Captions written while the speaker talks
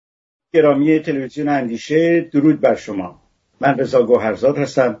گرامی تلویزیون اندیشه، درود بر شما. من رضا گوهرزاد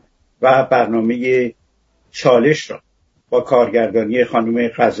هستم و برنامه چالش را با کارگردانی خانم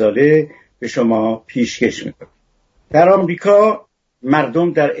غزاله به شما پیشکش میکنم. در آمریکا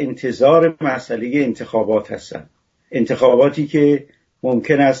مردم در انتظار مسئله انتخابات هستند، انتخاباتی که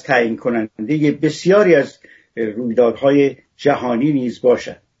ممکن است تعیین کننده بسیاری از رویدادهای جهانی نیز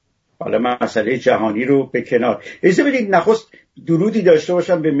باشد. حالا مسئله جهانی رو به کنار، اجازه بدید نخست درودی داشته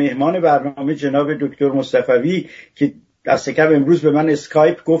باشم به مهمان برنامه جناب دکتر مصطفوی که دست کم امروز به من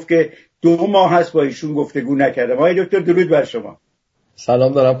اسکایپ گفت که 2 ماه هست با ایشون گفتگو نکردم. آقای دکتر درود بر شما.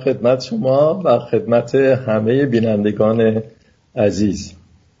 سلام دارم خدمت شما و خدمت همه بینندگان عزیز.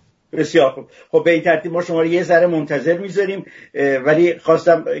 بسیار خوب. خب به این ترتیب ما شما رو یه ذره منتظر میذاریم، ولی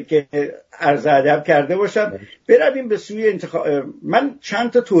خواستم که عرض ادب کرده باشم. برویم به سوی انتخاب. من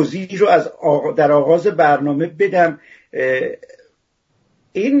چند تا توضیح رو در آغاز برنامه بدم.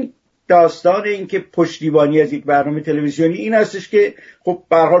 این داستان این که پشتیبانی از یک برنامه تلویزیونی این هستش که خب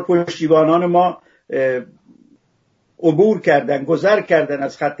به هر حال پشتیبانان ما عبور کردن، گذر کردن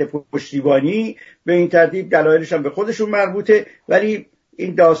از خط پشتیبانی، به این ترتیب دلایلش هم به خودشون مربوطه، ولی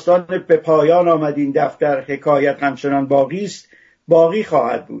این داستان به پایان آمد، این دفتر حکایت همچنان باقی است، باقی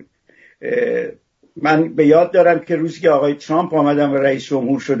خواهد بود. من به یاد دارم که روزی که آقای ترامپ آمدن و رئیس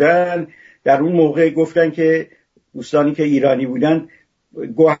جمهور شدن، در اون موقع گفتن که دوستانی که ایرانی بودن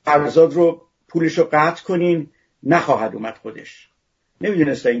گوهرزاد رو پولش رو قطع کنین، نخواهد اومد خودش.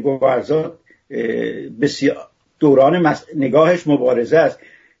 نمیدونستن این گوهرزاد بسیار دوران نگاهش مبارزه است.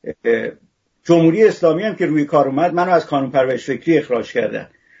 جمهوری اسلامی هم که روی کار اومد منو از قانون پرورش فکری اخراج کردن.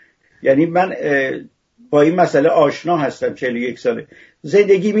 یعنی من با این مسئله آشنا هستم، 41 ساله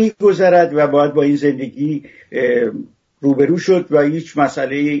زندگی میگذرد و باید با این زندگی روبرو شد و هیچ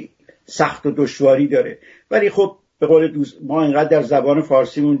مسئله سخت و دشواری داره. ولی خب به قول ما اینقدر در زبان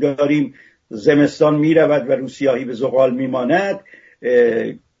فارسیمون داریم زمستان میرود و روسیاهی به زغال میماند.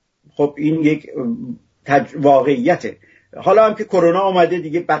 خب این یک واقعیته. حالا هم که کرونا اومده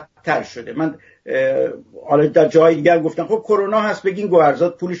دیگه بدتر شده. من حالا در جای دیگه هم گفتم خب کرونا هست بگین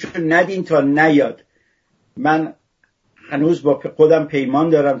گوهرزاد پولشو ندین تا نیاد. من هنوز با خودم پیمان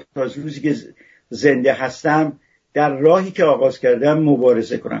دارم تا روزی که زنده هستم در راهی که آغاز کردم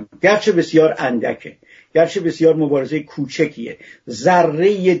مبارزه کنم، گرچه بسیار اندکه، گرچه بسیار مبارزه کوچکیه،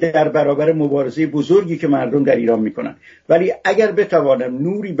 ذره در برابر مبارزه بزرگی که مردم در ایران میکنن، ولی اگر بتوانم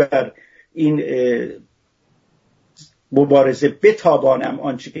نوری بر این مبارزه بتابانم،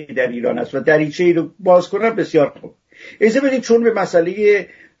 آنچه که در ایران است و دریچه‌ای رو باز کنم، بسیار خوب. اجازه بدید چون به مسئله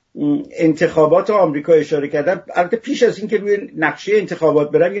انتخابات آمریکا اشاره کردم، البته پیش از این که روی نقشه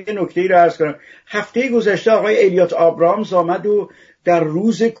انتخابات برم یه نکته‌ای رو عرض کنم. هفته گذشته آقای الیوت آبرامز آمد و در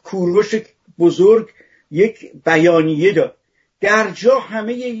روز کوروش بزرگ یک بیانیه داد. در جا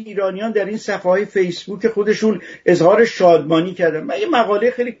همه ایرانیان در این صفحه‌های فیسبوک خودشون اظهار شادمانی کردن. من یه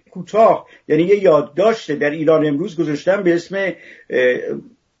مقاله خیلی کوتاه، یعنی یه یادداشت در ایران امروز گذاشتم به اسم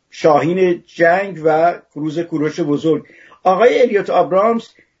شاهین جنگ و روز کوروش بزرگ. آقای الیوت آبرامز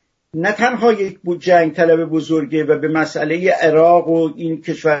نه تنها یک جنگ طلب بزرگه و به مسئله عراق و این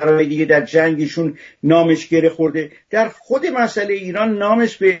کشورهای دیگه در جنگشون نامش گره خورده، در خود مسئله ایران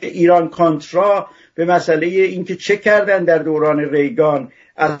نامش به ایران کانترا، به مسئله این که چه کردن در دوران ریگان،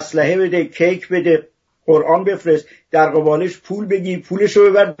 اسلحه بده، کیک بده، قرآن بفرست، در قبالش پول بگیر، پولشو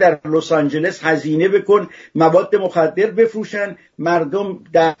ببر در لس آنجلس هزینه بکن، مواد مخدر بفروشن، مردم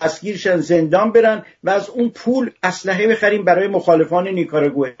دستگیرشن، زندان برن و از اون پول اسلحه بخریم برای مخالفان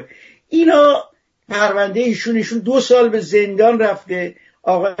نیکاراگوئه. اینا پرونده ایشون 2 سال به زندان رفته.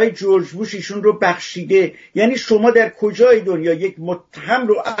 آقای جورج بوش ایشون رو بخشیده. یعنی شما در کجای دنیا یک متهم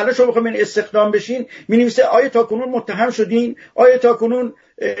رو الان شما بخواید استخدام بشین می‌نویسه آیا تاکنون متهم شدین، آیا تاکنون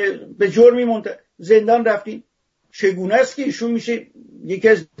به جرمی زندان رفتین؟ چگونه است که ایشون میشه یکی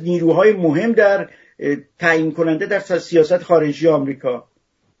از نیروهای مهم در تعیین کننده در سیاست خارجی آمریکا؟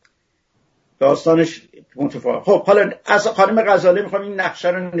 داستانش متفاوت. خب حالا از خانم غزاله میخوام این نقشه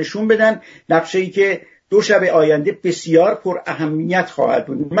رو نشون بدن، نقشه‌ای که 2 شب آینده بسیار پر اهمیت خواهد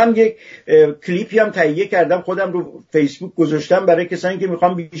بود. من یک کلیپی هم تهیه کردم، خودم رو فیسبوک گذاشتم برای کسانی که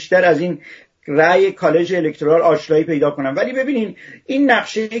میخوام بیشتر از این رأی کالج الکترال آشنایی پیدا کنم. ولی ببینین این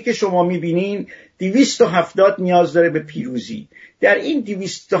نقشه‌ای که شما میبینین 270 نیاز داره به پیروزی. در این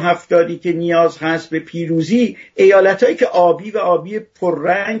 270 که نیاز هست به پیروزی، ایالتایی که آبی و آبی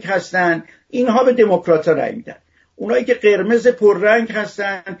پررنگ هستن اینها به دموکرات‌ها رأی میدن. اونایی که قرمز پررنگ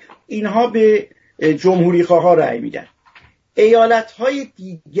هستن اینها به جمهوری خواها رأی میدن. ایالت‌های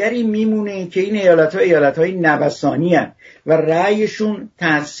دیگری میمونه که این ایالت‌های نوسانی هستند و رأیشون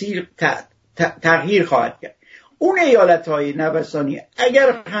تغییر خواهد کرد. اون ایالت‌های نوسانی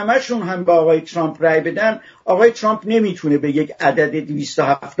اگر همشون هم با آقای ترامپ رای بدن، آقای ترامپ نمیتونه به یک عدد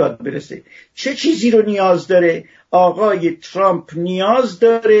 270 برسه. چه چیزی رو نیاز داره؟ آقای ترامپ نیاز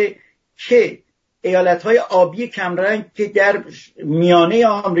داره که ایالت‌های آبی کمرنگ که در میانه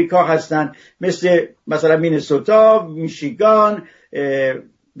آمریکا هستن، مثلا مینسوتا، میشیگان،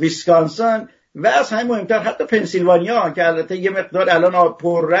 ویسکانسن و از همه مهمتر حتی پنسیلوانیا که البته یه مقدار الان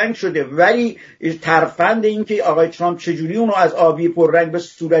پررنگ شده، ولی ترفند این که آقای ترامپ چجوری اونو از آبی پررنگ به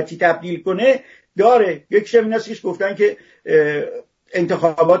صورتی تبدیل کنه داره. یکیش این است که گفتن که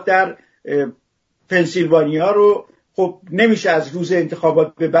انتخابات در پنسیلوانیا رو خب نمیشه از روز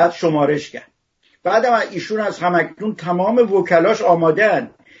انتخابات به بعد شمارش کرد. بعدم ایشون از همکنون تمام وکلاش آماده‌اند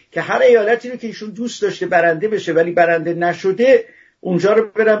که هر ایالتی رو که ایشون دوست داشته برنده بشه ولی برنده نشده اونجا رو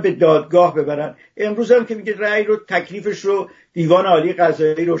برن به دادگاه ببرن. امروز هم که میگه رأی رو تکلیفش رو دیوان عالی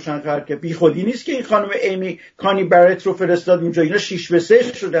قضایی روشن کرد که بی خودی نیست که این خانم ایمی کانی برت رو فرستاد اونجا، اینا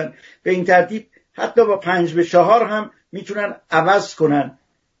 6-3 شدن. به این ترتیب حتی با 5-4 هم میتونن عوض کنن.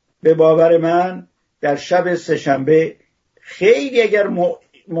 به باور من در شب سه‌شنبه خیلی اگر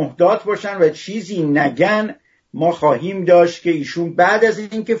محتاط باشن و چیزی نگن، ما خواهیم داشت که ایشون بعد از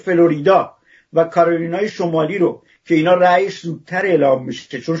اینکه فلوریدا و کارولینای شمالی رو که اینا رأیش زودتر اعلام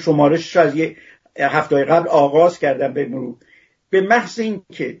میشه چون شمارش رو از یه هفته قبل آغاز کردن به مرور، به محض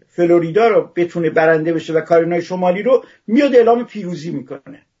اینکه فلوریدا رو بتونه برنده بشه و کارولینای شمالی رو میاد اعلام پیروزی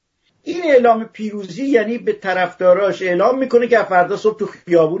میکنه. این اعلام پیروزی یعنی به طرفداراش اعلام میکنه که فردا صبح تو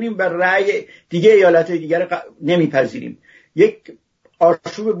خیابونیم و رأی دیگه ایالت‌های دیگر نمیپذیریم. یک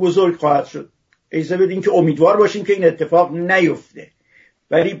آشوب بزرگ خواهد شد. اجازه بدین که امیدوار باشیم که این اتفاق نیفته،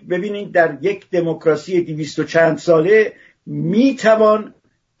 ولی ببینید در یک دموکراسی 200 و چند ساله میتوان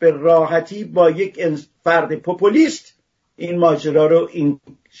به راحتی با یک فرد پوپولیست این ماجرا رو این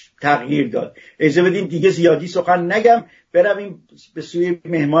تغییر داد. اجازه بدین دیگه زیادی سخن نگم، برویم به سوی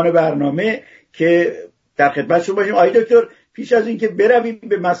مهمان برنامه که در خدمتشون باشیم. آقای دکتر، پیش از این که برویم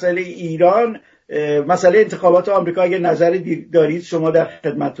به مسئله ایران، مسئله انتخابات آمریکا، اگه نظری دارید شما در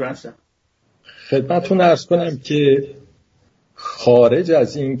خدمتتون هستم. خدمتتون عرض کنم که خارج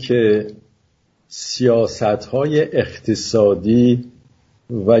از این که سیاست‌های اقتصادی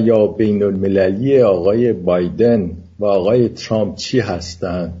و یا بین المللی آقای بایدن و آقای ترامپ چی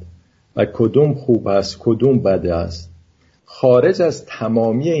هستند و کدوم خوب است کدوم بد است، خارج از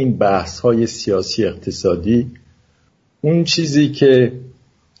تمامی این بحث‌های سیاسی اقتصادی، اون چیزی که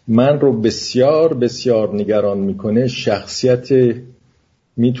من رو بسیار بسیار نگران میکنه شخصیت،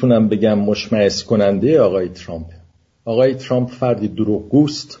 میتونم بگم مشمئز کننده آقای ترامپ. آقای ترامپ فردی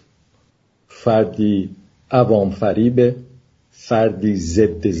دروغگوست، فردی عوام فریبه، فردی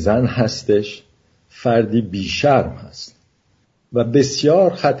ضد زن هستش، فردی بیشرم هست و بسیار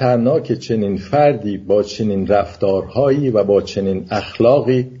خطرناک چنین فردی با چنین رفتارهایی و با چنین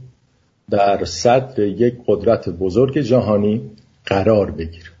اخلاقی در صدر یک قدرت بزرگ جهانی قرار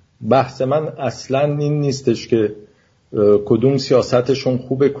بگیره. بحث من اصلا این نیستش که کدوم سیاستشون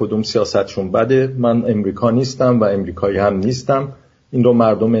خوبه کدوم سیاستشون بده. من امریکا نیستم و امریکایی هم نیستم، این رو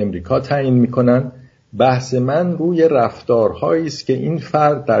مردم امریکا تعیین میکنن. بحث من روی رفتارهایی است که این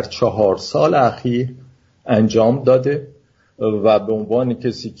فرد در 4 سال اخیر انجام داده و به عنوان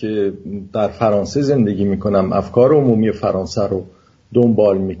کسی که در فرانسه زندگی میکنم افکار عمومی فرانسه رو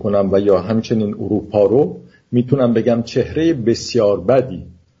دنبال میکنم و یا همچنین اروپا رو، میتونم بگم چهره بسیار بدی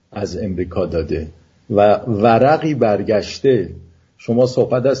از امریکا داده و ورقی برگشته. شما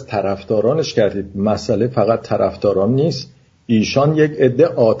صحبت از طرفدارانش کردید، مسئله فقط طرفداران نیست، ایشان یک عده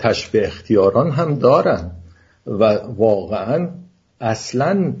آتش به اختیاران هم دارن و واقعا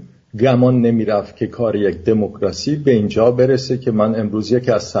اصلا گمان نمیرفت که کار یک دموکراسی به اینجا برسه که من امروز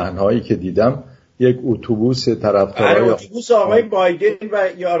یکی از صحنه‌هایی که دیدم یک اتوبوس طرفدارای اتوبوس آقای بایدن و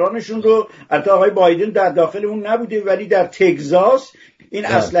یارانشون رو، البته آقای بایدن در داخل اون نبوده ولی در تگزاس این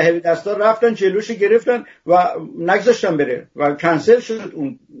اسلحه به دستا رفتن جلوش گرفتن و نگذاشتن بره و کنسل شد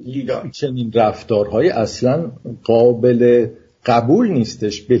اون دیدار. چنین رفتارهای اصلا قابل قبول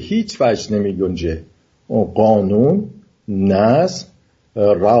نیستش، به هیچ وجه نمی گنجه. قانون، نظم،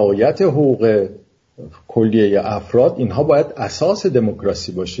 رعایت حقوق کلیه افراد، اینها باید اساس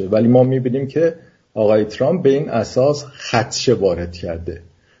دموکراسی باشه، ولی ما میبینیم که آقای ترامپ به این اساس خدشه وارد کرده.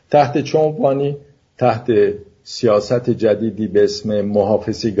 تحت چه عنوانی؟ تحت سیاست جدیدی به اسم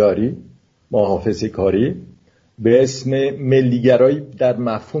محافظه‌کاری، به اسم ملیگرایی در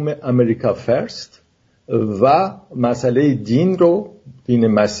مفهوم امریکا فرست و مسئله دین رو، دین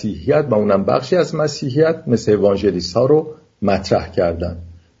مسیحیت و اونم بخشی از مسیحیت مثل اوانژلیست ها رو مطرح کردن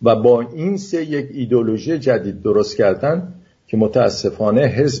و با این سه یک ایدئولوژی جدید درست کردن که متاسفانه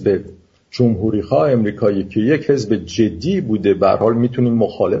حزب جمهوری‌خواه امریکایی که یک حزب جدی بوده، به هر حال میتونید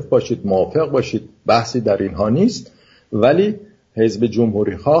مخالف باشید، موافق باشید، بحثی در اینها نیست، ولی حزب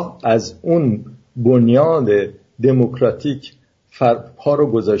جمهوری‌خواه از اون بنیاد دموکراتیک پا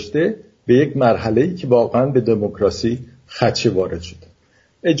رو گذاشته به یک مرحله‌ای که واقعاً به دموکراسی خدشه وارد شده.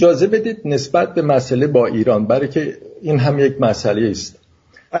 اجازه بدید نسبت به مسئله با ایران، برای که این هم یک مسئله است.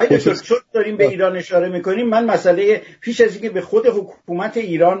 اگه چون داریم به ایران اشاره میکنیم، من مسئله پیش از اینکه به خود حکومت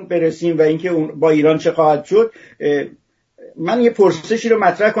ایران برسیم و اینکه با ایران چه خواهد شد، من یه پرسشی رو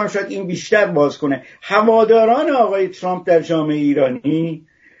مطرح کنم، شاید این بیشتر باز کنه. هواداران آقای ترامپ در جامعه ایرانی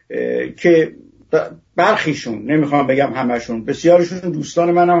که برخیشون، نمیخوام بگم همشون، بسیارشون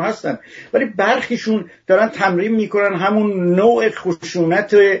دوستان من هم هستن، ولی برخیشون دارن تمرین میکنن همون نوع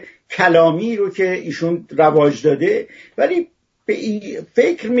خشونت کلامی رو که ایشون رواج داده، ولی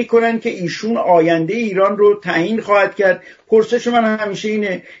فکر میکنن که ایشون آینده ایران رو تعیین خواهد کرد. پرسش من همیشه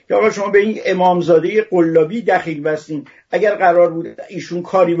اینه که آقا شما به این امامزاده قلابی دخیل بستین، اگر قرار بود ایشون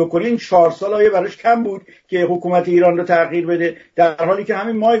کاری بکنه این 4 سال آیا براش کم بود که حکومت ایران رو تغییر بده، در حالی که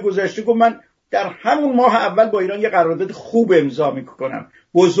همین ماه گذشته گفت من در همون ماه اول با ایران یه قرارداد خوب امضا میکنم،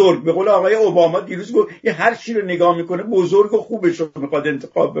 بزرگ. به قول آقای اوباما دیروز گفت یه هر چی رو نگاه میکنه بزرگ و خوبش رو میخواد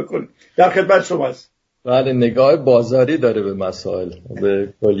انتخاب بکنه. در خدمت شماست. بله، نگاه بازاری داره به مسائل،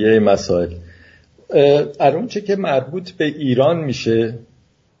 به کلیه مسائل. اون چه که مربوط به ایران میشه،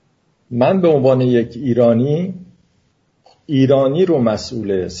 من به عنوان یک ایرانی رو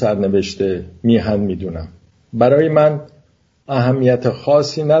مسئول سرنوشت میهن میدونم. برای من اهمیت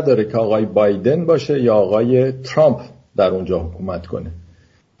خاصی نداره که آقای بایدن باشه یا آقای ترامپ در اونجا حکومت کنه.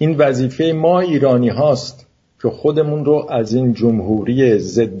 این وظیفه ما ایرانی هاست که خودمون رو از این جمهوری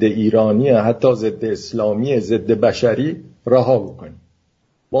ضد ایرانی، حتی ضد اسلامی، ضد بشری رها بکنیم،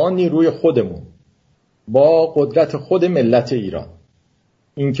 با نیروی خودمون، با قدرت خود ملت ایران.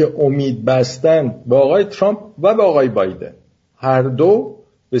 اینکه امید بستن به آقای ترامپ و به آقای بایدن هر دو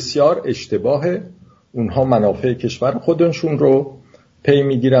بسیار اشتباهه. اونها منافع کشور خودشون رو پی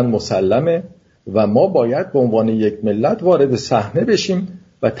میگیرن، مسلمه، و ما باید به عنوان یک ملت وارد صحنه بشیم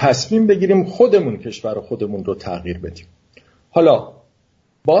و تصمیم بگیریم خودمون کشور خودمون رو تغییر بدیم. حالا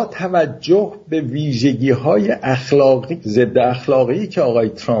با توجه به ویژگی‌های اخلاقی، ضد اخلاقی که آقای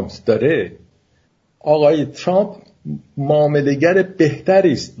ترامپ داره، آقای ترامپ معامله‌گر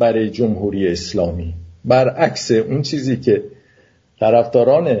بهتری است برای جمهوری اسلامی، برعکس اون چیزی که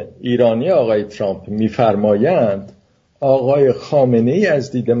طرفداران ایرانی آقای ترامپ می‌فرمایند. آقای خامنه ای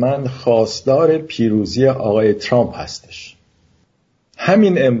از دید من خواستار پیروزی آقای ترامپ هستش.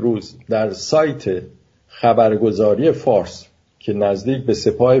 همین امروز در سایت خبرگزاری فارس که نزدیک به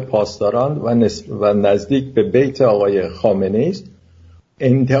سپاه پاسداران و نزدیک به بیت آقای خامنه است،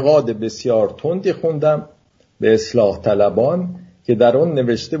 انتقاد بسیار تندی خوندم به اصلاح طلبان که در اون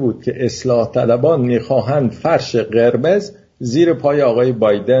نوشته بود که اصلاح طلبان میخواهند فرش قرمز زیر پای آقای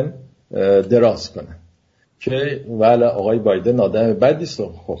بایدن دراز کنند، که ولی آقای بایدن آدم بدی است.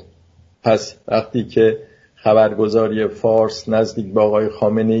 خب پس وقتی که خبرگزاری فارس نزدیک به آقای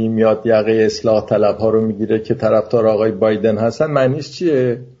خامنه ای میاد یقه اصلاح طلب ها رو میگیره که طرفدار آقای بایدن هستن، معنیش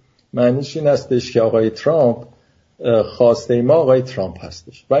چیه؟ معنیش این هستش که آقای ترامپ خواسته ما آقای ترامپ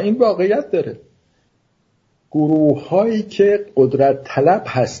هستش و این واقعیت داره. گروه هایی که قدرت طلب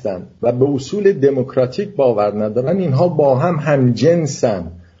هستن و به اصول دموکراتیک باور ندارن، اینها با هم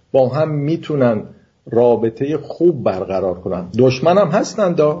همجنسن، با هم میتونن رابطه خوب برقرار کنن. دشمن هم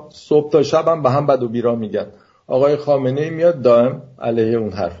هستن، صبح تا شب هم به هم بد و بیرا میگن. آقای خامنه ای میاد دائم علیه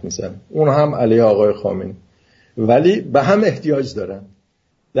اون حرف میزنه، اون هم علیه آقای خامنه، ولی به هم احتیاج دارن.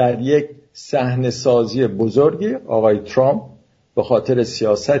 در یک صحنه سازی بزرگی آقای ترامپ به خاطر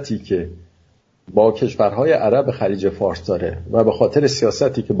سیاستی که با کشورهای عرب خلیج فارس داره و به خاطر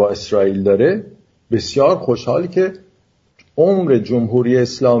سیاستی که با اسرائیل داره بسیار خوشحالی که عمر جمهوری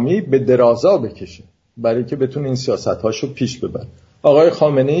اسلامی به درازا بکشه برای که بتونه این سیاست‌هاشو پیش ببره. آقای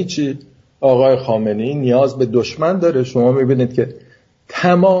خامنه ای چی؟ آقای خامنه ای نیاز به دشمن داره. شما میبینید که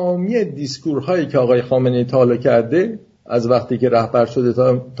تمامی دیسکورهایی که آقای خامنه ای تا حالا کرده از وقتی که رهبر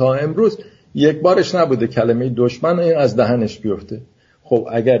شده تا امروز یک بارش نبوده کلمه دشمن از دهنش بیفته. خب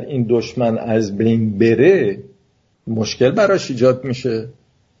اگر این دشمن از بین بره مشکل براش ایجاد میشه،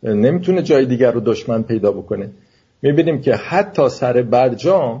 نمیتونه جای دیگر رو دشمن پیدا بکنه. میبینیم که حتی سر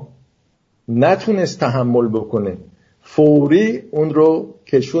برجام نتونست تحمل بکنه، فوری اون رو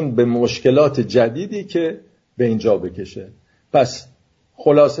کشون به مشکلات جدیدی که به اینجا بکشه. پس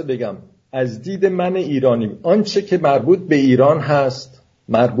خلاصه بگم از دید من ایرانی، آنچه که مربوط به ایران هست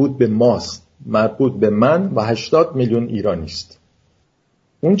مربوط به ماست، مربوط به من و 80 میلیون ایرانی است.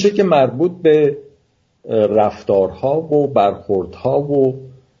 اون چه که مربوط به رفتارها و برخوردها و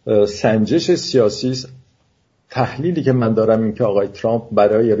سنجش سیاسی است. تحلیلی که من دارم این که آقای ترامپ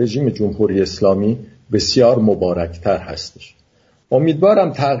برای رژیم جمهوری اسلامی بسیار مبارکتر هستش.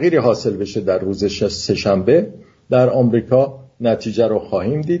 امیدوارم تغییری حاصل بشه در روز سه‌شنبه در آمریکا. نتیجه رو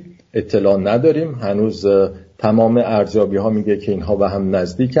خواهیم دید. اطلاع نداریم هنوز. تمام ارزیابی ها میگه که اینها به هم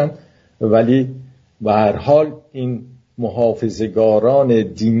نزدیکن، ولی به هر حال این محافظه‌گاران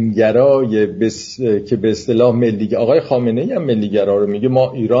دینگرای که به اصطلاح ملی، آقای خامنه هم ملیگرا رو میگه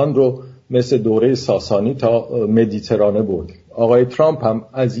ما ایران رو مثل دوره ساسانی تا مدیترانه بردیم. آقای ترامپ هم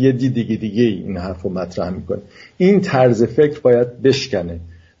از یه دیگه این حرف رو مطرح میکنه. این طرز فکر باید بشکنه.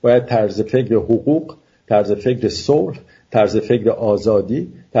 باید طرز فکر حقوق، طرز فکر صلح، طرز فکر آزادی،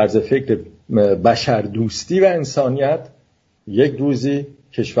 طرز فکر بشردوستی و انسانیت یک روزی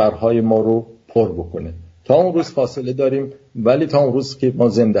کشورهای ما رو پر بکنه. تا اون روز فاصله داریم، ولی تا اون روز که ما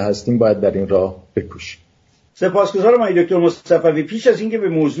زنده هستیم باید در این راه بکوشیم. سپاسگزارم آقای دکتر مصطفوی. پیش از اینکه به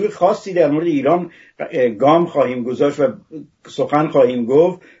موضوع خاصی در مورد ایران گام خواهیم گذاشت و سخن خواهیم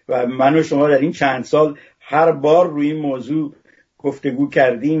گفت و من و شما در این چند سال هر بار روی این موضوع گفتگو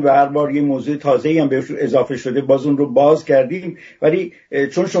کردیم و هر بار یه موضوع تازه‌ای هم بهش اضافه شده باز اون رو باز کردیم، ولی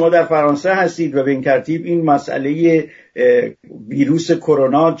چون شما در فرانسه هستید و به این ترتیب این مسئله ویروس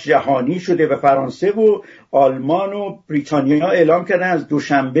کرونا جهانی شده و فرانسه و آلمان و بریتانیا اعلام کردن از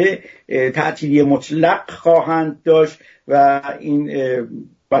دوشنبه تعطیلی مطلق خواهند داشت و این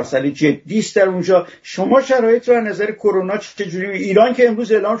مسئله جدی است در اونجا. شما شرایط رو از نظر کرونا چجوری؟ ایران که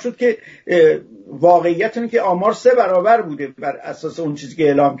امروز اعلام شد که واقعیت اینه که آمار 3 برابر بوده بر اساس اون چیزی که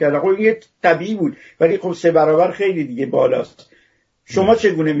اعلام کرده. خب این طبیعی بود، ولی خب 3 برابر خیلی دیگه بالاست. شما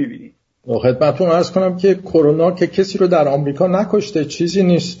چگونه می‌بینید؟ خدمتتون عرض کنم که کرونا که کسی رو در آمریکا نکشته، چیزی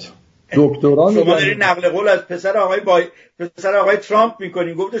نیست. دکتران شما دارید نقل قول از پسر آقای ترامپ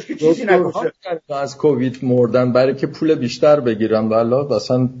میکنین، گفتش که چیزی نکشته. از کووید مردن برای که پول بیشتر بگیرن، والله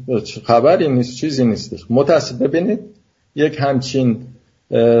اصلا خبری نیست، چیزی نیستش. متاسف ببینید یک همچین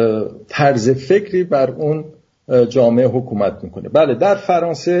طرز فکری بر اون جامعه حکومت میکنه. بله، در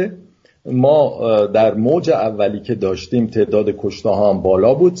فرانسه ما در موج اولی که داشتیم تعداد کشته ها هم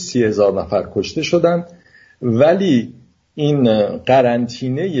بالا بود، 30,000 نفر کشته شدن، ولی این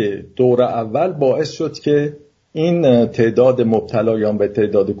قرنطینه دور اول باعث شد که این تعداد مبتلایان به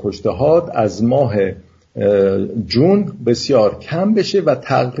تعداد کشته ها از ماه جون بسیار کم بشه و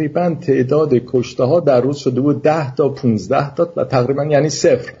تقریبا تعداد کشته ها در روز شده بود 10 تا 15 تا و تقریبا یعنی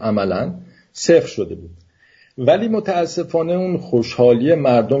صفر، عملا صفر شده بود. ولی متاسفانه اون خوشحالی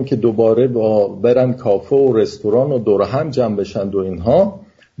مردم که دوباره برن کافه و رستوران و دور هم جمع بشن و اینها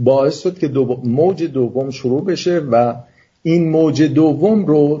باعث شد که موج دوم شروع بشه و این موج دوم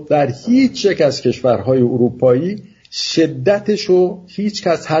رو در هیچ یک از کشورهای اروپایی شدتش رو هیچ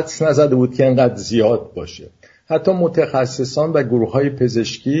کس حدس نزده بود که اینقدر زیاد باشه. حتی متخصصان و گروه‌های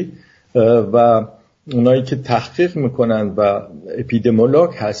پزشکی و اونایی که تحقیق میکنن و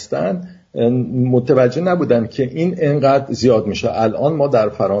اپیدمیولوژ هستن متوجه نبودن که این اینقدر زیاد میشه. الان ما در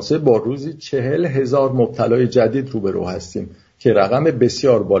فرانسه با روزی 40,000 مبتلای جدید روبرو هستیم که رقم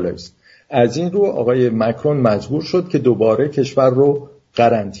بسیار بالایی است. از این رو آقای مکرون مجبور شد که دوباره کشور رو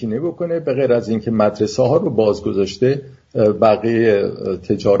قرنطینه بکنه. به غیر از این که مدرسه ها رو باز گذاشته، بقیه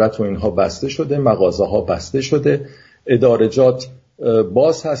تجارت و اینها بسته شده، مغازه ها بسته شده، ادارجات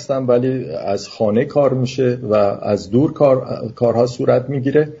باز هستن ولی از خانه کار میشه و از دور کارها صورت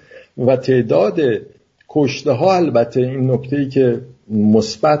میگیره و تعداد کشته ها البته این نکته‌ای که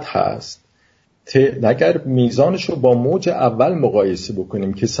مثبت هست، اگر میزانش رو با موج اول مقایسه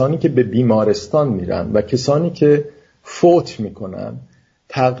بکنیم، کسانی که به بیمارستان میرن و کسانی که فوت میکنن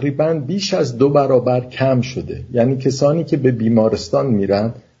تقریبا بیش از 2 برابر کم شده. یعنی کسانی که به بیمارستان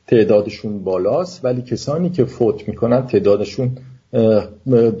میرن تعدادشون بالاست، ولی کسانی که فوت میکنن تعدادشون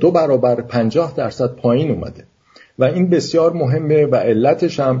 2 برابر 50% پایین اومده و این بسیار مهمه و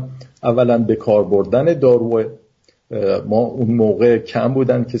علتش هم اولا به کار بردن داروه. ما اون موقع کم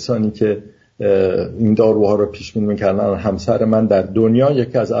بودن کسانی که این داروها رو پیش بینی می‌کردن. همسر من در دنیا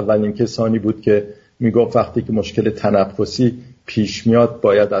یکی از اولین کسانی بود که میگفت وقتی که مشکل تنفسی پیش میاد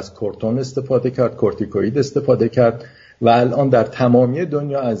باید از کورتون استفاده کرد، کورتیکوئید استفاده کرد و الان در تمامی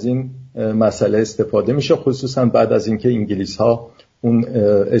دنیا از این مسئله استفاده میشه، خصوصا بعد از اینکه انگلیس‌ها اون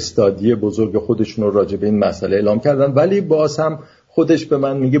استادی بزرگ خودشون رو راجع به این مسئله اعلام کردن. ولی باز هم خودش به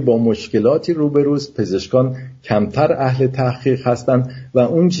من میگه با مشکلاتی روبروست، پزشکان کمتر اهل تحقیق هستن و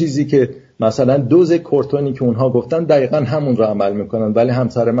اون چیزی که مثلا دوز کورتونی که اونها گفتن دقیقاً همون رو عمل میکنن، ولی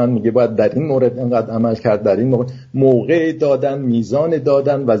همسر من میگه باید در این مورد اینقدر عمل کرد، در این مورد موقع دادن، میزان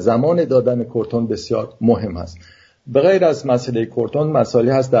دادن و زمان دادن کورتون بسیار مهم هست. به غیر از مسئله کورتون مسائلی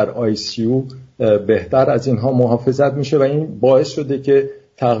هست در ICU بهتر از اینها محافظت میشه و این باعث شده که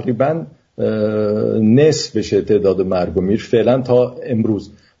تقریبا نصف بشه تعداد مرگ و میر فعلا تا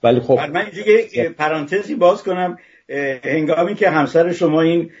امروز. ولی خب من اینجا پرانتزی باز کنم، هنگامی که همسر شما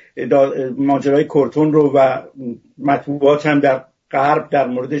این ماجرای کورتون رو و مطبوعات هم در غرب در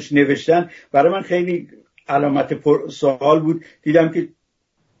موردش نوشتن، برای من خیلی علامت سوال بود. دیدم که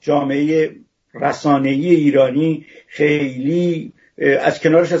جامعه رسانه‌ای ایرانی خیلی از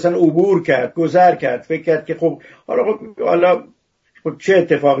کنارش اصلا عبور کرد، گذر کرد، فکر کرد که خب حالا چه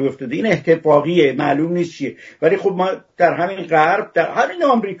اتفاقی افتاده، این اتفاقیه، معلوم نیست چیه. ولی خب ما در همین غرب، در همین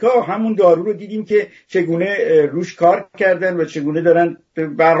آمریکا همون دارو رو دیدیم که چگونه روش کار کردن و چگونه دارن.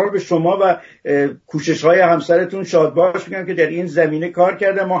 به هر حال به شما و کوشش‌های همسرتون شادباش میگم که در این زمینه کار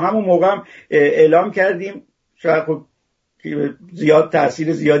کردن. ما همون موقع هم اعلام کردیم، شاید خب زیاد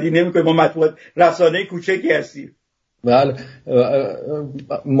تأثیر زیادی نمی‌کنه، ما مطبوعات رسانه کوچکی هستیم. بله،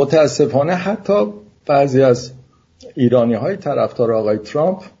 متاسفانه حتی بعضی از ایرانی‌های طرفدار آقای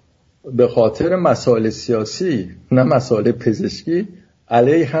ترامپ به خاطر مسائل سیاسی نه مسائل پزشکی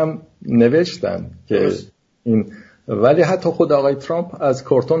علیه هم نوشتن که این، ولی حتی خود آقای ترامپ از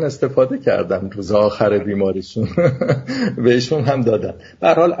کورتون استفاده کردن روز آخر بیماریشون بهشون هم دادن. به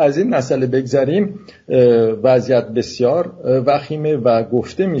هر حال از این مسئله بگذریم، وضعیت بسیار وخیمه و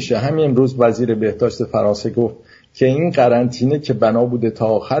گفته میشه، همین امروز وزیر بهداشت فرانسه گفت که این قرنطینه که بنا بوده تا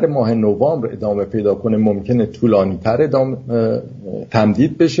آخر ماه نوامبر ادامه پیدا کنه ممکنه طولانی‌تر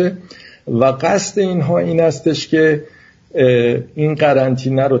تمدید بشه و قصد اینها این استش که این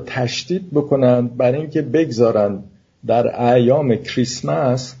قرنطینه رو تشدید بکنن برای اینکه بگذارن در ایام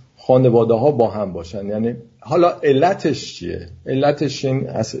کریسمس خانواده ها با هم باشن. یعنی حالا علتش چیه؟ علتش این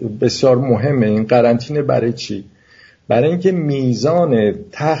بسیار مهمه. این قرنطینه برای چی؟ برای اینکه میزان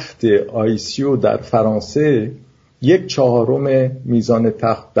تخت ICU در فرانسه 1/4 میزان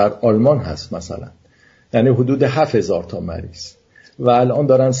تخت در آلمان هست مثلا، یعنی حدود 7000 تا مریض و الان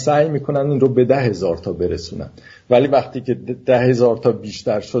دارن سعی میکنن این رو به 10,000 تا برسونن. ولی وقتی که 10,000 تا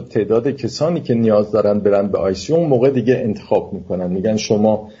بیشتر شد تعداد کسانی که نیاز دارن برن به ICU، اون موقع دیگه انتخاب میکنن، میگن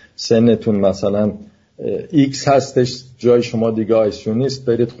شما سنتون مثلا X هستش، جای شما دیگه ICU نیست،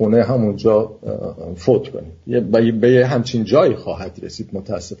 برید خونه همونجا فوت کنید. به همچین جایی خواهد رسید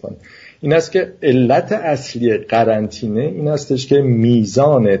متاسفانه. این است که علت اصلی قرنطینه این استش که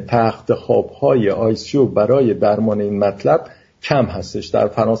میزان تخت خواب‌های ICU برای درمان این مطلب کم هستش. در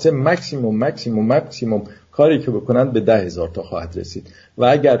فرانسه مکسیموم کاری که بکنن به 10,000 تا خواهد رسید و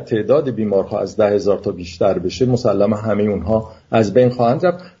اگر تعداد بیمارها از 10,000 تا بیشتر بشه مسلما همه اونها از بین خواهند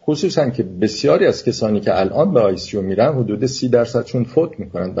رفت، خصوصا که بسیاری از کسانی که الان به ICU میرن حدود 30% فوت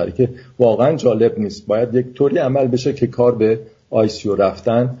میکنن، برای که واقعا جالب نیست. باید یک طوری عمل بشه که کار به ICU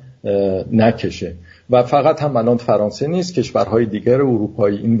رفتن نکشه. و فقط هم الان فرانسه نیست، کشورهای دیگر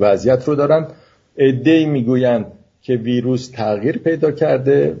اروپایی این وضعیت رو دارن. عده‌ای میگویند که ویروس تغییر پیدا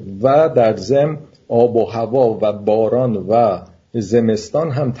کرده و در ضمن آب و هوا و باران و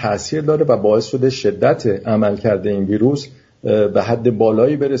زمستان هم تأثیر داره و باعث شده شدت عملکرد این ویروس به حد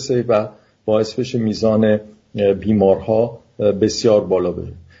بالایی برسه و باعث بشه میزان بیمارها بسیار بالا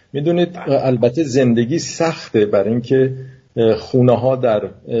بره. میدونید البته زندگی سخته، برای اینکه خونه ها در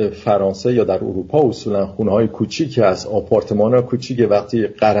فرانسه یا در اروپا اصولا خونه های کوچیک از آپارتمان ها کوچیکه، وقتی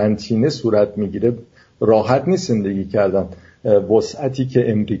قرنطینه صورت میگیره راحت نیست زندگی کردن. وسعتی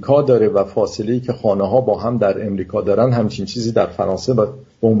که امریکا داره و فاصله‌ای که خانه ها با هم در امریکا دارن همچین چیزی در فرانسه به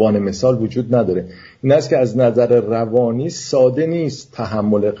عنوان مثال وجود نداره. این است که از نظر روانی ساده نیست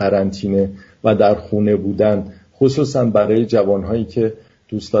تحمل قرنطینه و در خونه بودن، خصوصا برای جوانهایی که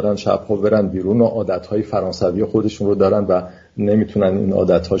دوست دارن شب‌ها برن بیرون و عادت‌های فرانسوی خودشون رو دارن و نمیتونن این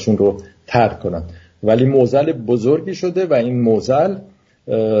عادت‌هاشون رو ترک کنن. ولی معضل بزرگی شده و این معضل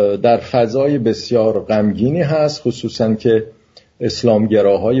در فضای بسیار غمگینی هست، خصوصا که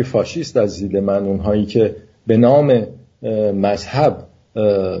اسلامگراهای فاشیست از دید من، اونهایی که به نام مذهب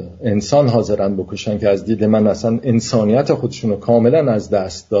انسان حاضرن بکشن که از دید من اصلا انسانیت خودشون رو کاملا از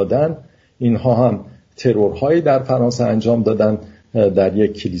دست دادن، اینها هم ترورهایی در فرانسه انجام دادن. در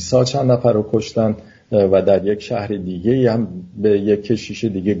یک کلیسا چند نفر رو کشتن و در یک شهر دیگه هم به یک کشیش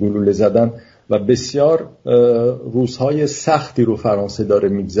دیگه گلوله زدن و بسیار روزهای سختی رو فرانسه داره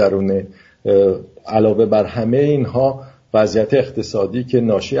میگذرونه. علاوه بر همه اینها وضعیت اقتصادی که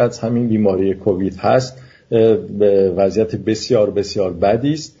ناشی از همین بیماری کووید هست وضعیت بسیار بسیار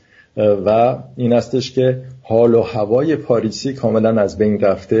بدی است و این استش که حال و هوای پاریسی کاملا از بین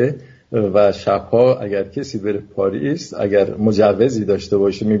رفته و شبها اگر کسی بره پاریس، اگر مجوزی داشته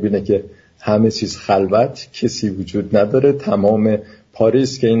باشه، میبینه که همه چیز خلوت، کسی وجود نداره. تمام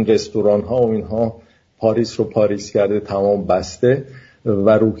پاریس که این رستوران ها و اینها پاریس رو پاریس کرده تمام بسته و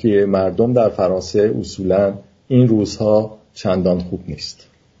روحیه مردم در فرانسه اصولا این روزها چندان خوب نیست.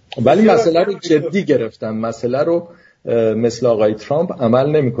 ولی مسئله رو جدی گرفتن، مسئله رو مثل آقای ترامپ عمل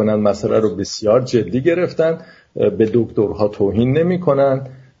نمی کنن، مسئله رو بسیار جدی گرفتن، به دکترها توهین نمی کنن.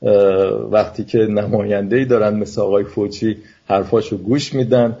 وقتی که نماینده‌ای دارن مثل آقای فوچی حرفاشو گوش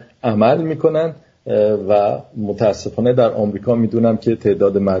میدن، عمل میکنن و متاسفانه در آمریکا میدونم که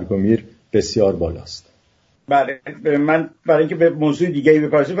تعداد مرگ و میر بسیار بالاست. بله، من برای اینکه به موضوع دیگه‌ای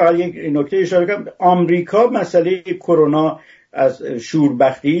بپرسیم فقط یک نکته اشاره کنم. آمریکا مسئله کرونا از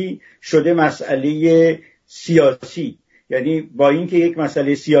شوربختی شده مسئله سیاسی، یعنی با اینکه یک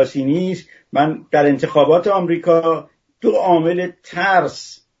مسئله سیاسی نیست، من در انتخابات آمریکا دو عامل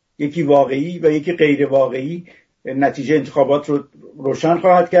ترس، یکی واقعی و یکی غیر واقعی، نتیجه انتخابات رو روشن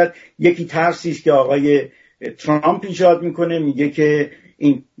خواهد کرد. یکی ترسی است که آقای ترامپ ایجاد میکنه، میگه که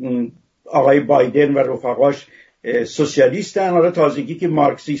این آقای بایدن و رفقاش سوسیالیستن. حالا تازگی که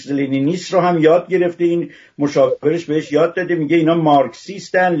مارکسیست لنینیست رو هم یاد گرفته، این مشاورش بهش یاد داده، میگه اینا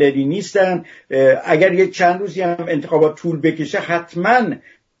مارکسیستن لنینیستن. اگر یک چند روزی هم انتخابات طول بکشه حتما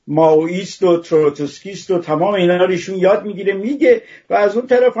مائویست و تروتسکیست و تمام اینا رو ایشون یاد میگیره میگه، و از اون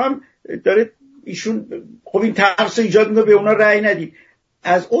طرف هم داره ایشون خب این ترس ایجاد میکنه به اونا رأی ندید.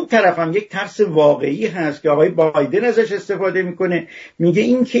 از اون طرف هم یک ترس واقعی هست که آقای بایدن ازش استفاده میکنه، میگه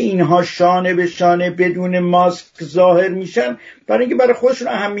این که اینها شانه به شانه بدون ماسک ظاهر میشن برای اینکه برای خودشون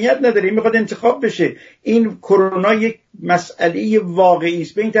اهمیت نداره، این میخواد انتخاب بشه. این کرونا یک مسئله واقعی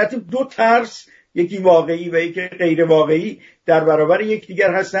است. به این ترتیب دو ترس، یکی واقعی و یکی غیر واقعی، در برابر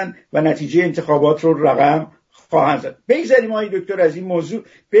یکدیگر هستن و نتیجه انتخابات رو رقم خواهند زد. بگذاریم آقای دکتر از این موضوع،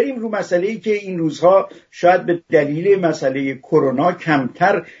 بریم رو مسئله‌ای که این روزها شاید به دلیل مسئله کرونا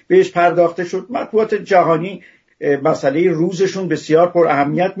کمتر بهش پرداخته شد. مطبوعات جهانی مسئله روزشون بسیار پر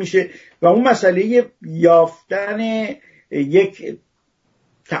اهمیت میشه و اون مسئله یافتن یک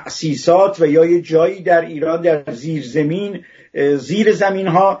تأسیسات و یا یه جایی در ایران در زیر زمین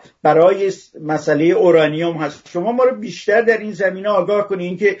ها برای مسئله اورانیوم هست. شما ما رو بیشتر در این زمینه آگاه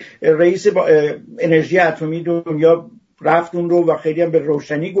کنین که رئیس انرژی اتمی دنیا رفت اون رو و خیلی هم به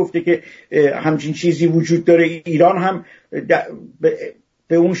روشنی گفته که همچین چیزی وجود داره. ایران هم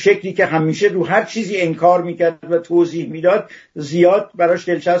به اون شکلی که همیشه رو هر چیزی انکار میکرد و توضیح میداد زیاد براش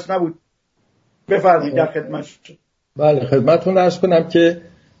دلچسب نبود. بفرمایید در خدمت. بله، خدمتتون عرض کنم که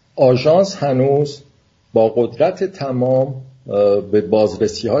آژانس هنوز با قدرت تمام به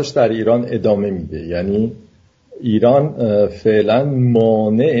بازرسی‌هاش در ایران ادامه میده. یعنی ایران فعلا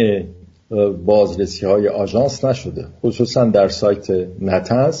مانع بازرسی‌های آژانس نشده، خصوصا در سایت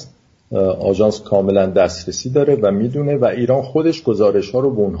نتنز آژانس کاملا دسترسی داره و میدونه و ایران خودش گزارش‌ها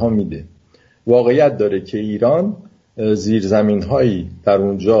رو به اونها میده. واقعیت داره که ایران زیرزمین‌هایی در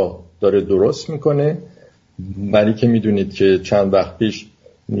اونجا داره درست میکنه، ولی که میدونید که چند وقت پیش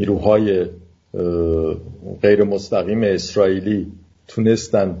نیروهای غیر مستقیم اسرائیلی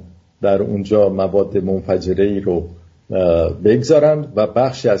تونستن در اونجا مواد منفجره‌ای رو بگذارن و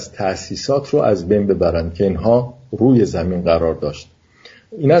بخشی از تأسیسات رو از بین ببرن که اینها روی زمین قرار داشت.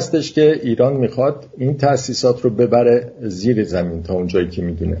 این هستش که ایران میخواد این تأسیسات رو ببره زیر زمین تا اونجایی که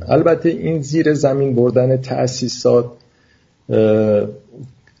میدونه. البته این زیر زمین بردن تأسیسات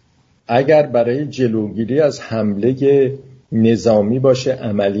اگر برای جلوگیری از حمله نظامی باشه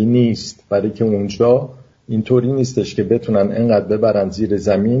عملی نیست، برای که اونجا اینطوری نیستش که بتونن انقدر ببرن زیر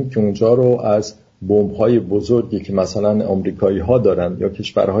زمین که اونجا رو از بمب‌های بزرگی که مثلا آمریکایی‌ها دارن یا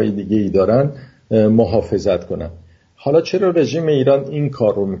کشورهای دیگه‌ای دارن محافظت کنن. حالا چرا رژیم ایران این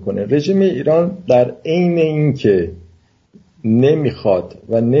کار رو میکنه؟ رژیم ایران در عین این که نمیخواد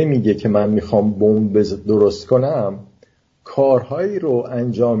و نمیگه که من میخوام بمب درست کنم، کارهایی رو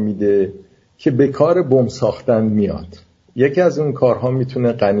انجام میده که به کار بمب ساختن میاد. یکی از اون کارها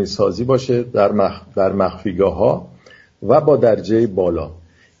میتونه غنیسازی باشه در مخفیگاه‌ها و با درجه بالا.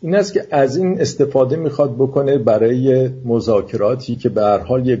 این است که از این استفاده میخواد بکنه برای مذاکراتی که به هر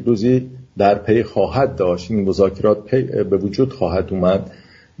حال یک روزی در پی خواهد داشت، این مذاکرات به وجود خواهد اومد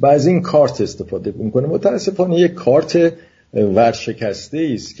و از این کارت استفاده میکنه. متاسفانه یک کارت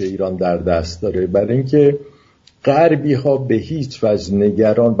ورشکسته است که ایران در دست داره، برای اینکه غربی ها به هیچ وجه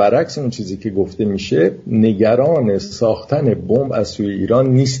نگران، برعکس اون چیزی که گفته میشه، نگران ساختن بمب از سوی ایران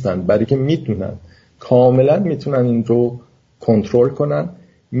نیستن، برای که میتونن کاملا میتونن این رو کنترل کنن.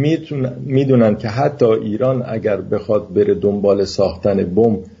 میدونن که حتی ایران اگر بخواد بره دنبال ساختن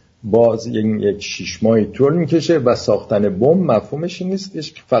بمب باز یک 6 ماهی طول میکشه و ساختن بمب مفهومش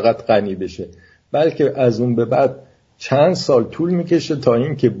نیستش که فقط غنی بشه، بلکه از اون به بعد چند سال طول میکشه تا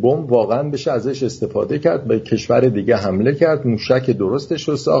این که بمب واقعا بشه ازش استفاده کرد، به کشور دیگه حمله کرد، موشک درستش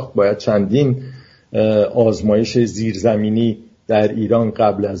رو ساخت، باید چندین آزمایش زیرزمینی در ایران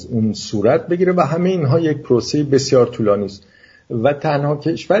قبل از اون صورت بگیره و همه اینها یک پروسه بسیار طولانی است و تنها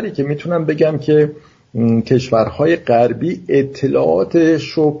کشوری که میتونم بگم که کشورهای غربی اطلاعاتش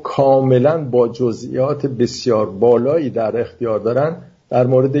رو کاملا با جزئیات بسیار بالایی در اختیار دارن در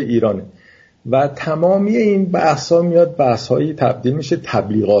مورد ایرانه و تمامی این بحث‌ها میاد بحث‌هایی تبدیل میشه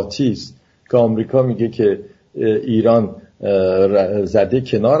تبلیغاتی است که آمریکا میگه که ایران زده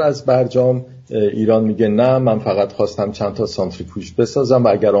کنار از برجام، ایران میگه نه من فقط خواستم چند تا سانتریفیوژ بسازم و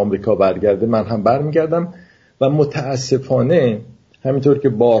اگر آمریکا برگرده من هم برمیگردم و متاسفانه همینطور که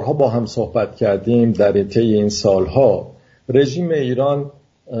بارها با هم صحبت کردیم در طی این سالها رژیم ایران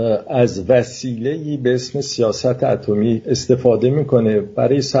از وسیله‌ای به اسم سیاست اتمی استفاده میکنه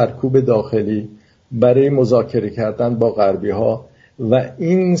برای سرکوب داخلی، برای مذاکره کردن با غربی‌ها و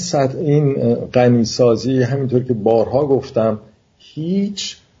این غنیسازی همینطور که بارها گفتم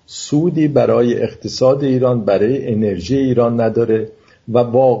هیچ سودی برای اقتصاد ایران، برای انرژی ایران نداره و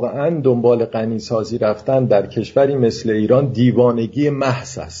واقعا دنبال غنیسازی رفتن در کشوری مثل ایران دیوانگی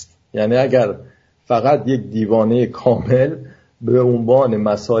محض است. یعنی اگر فقط یک دیوانه کامل به عنوان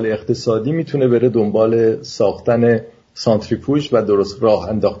مسائل اقتصادی میتونه بره دنبال ساختن سانتریفیوژ و درست راه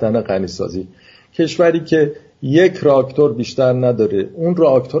انداختن غنیسازی، کشوری که یک راکتور بیشتر نداره، اون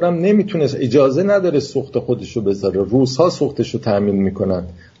راکتور هم نمیتونه، اجازه نداره سوخت خودشو بذاره، روس‌ها سوختشو تامین میکنن.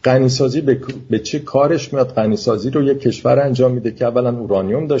 غنیسازی به چه کارش میاد؟ غنیسازی رو یک کشور انجام میده که اولا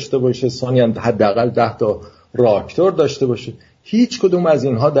اورانیوم داشته باشه، ثانیاً حداقل 10 تا راکتور داشته باشه. هیچ کدوم از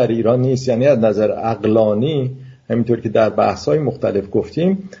اینها در ایران نیست. یعنی از نظر عقلانی همینطور که در بحث‌های مختلف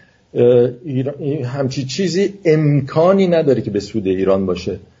گفتیم همچی چیزی امکانی نداره که به سود ایران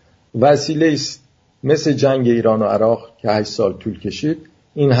باشه. وسیله است مثل جنگ ایران و عراق که 8 سال طول کشید،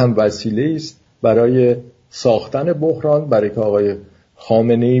 این هم وسیله است برای ساختن بحران، برای که آقای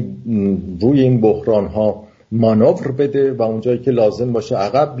خامنه روی این بحران ها مانور بده و اونجایی که لازم باشه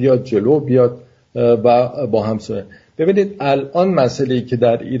عقب بیاد، جلو بیاد و با هم سوه. ببینید الان مسئله‌ای که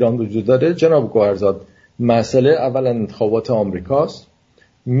در ایران وجود داره جناب گوهرزاد، مسئله اولا انتخابات آمریکاست.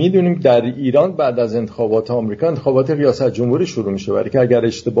 میدونیم در ایران بعد از انتخابات آمریکا انتخابات ریاست جمهوری شروع میشه، برای که اگر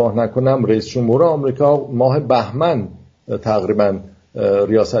اشتباه نکنم رئیس جمهور آمریکا ماه بهمن تقریبا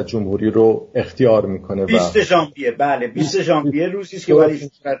ریاست جمهوری رو اختیار میکنه 20 ژانویه. بله 20 ژانویه روزی است که ولی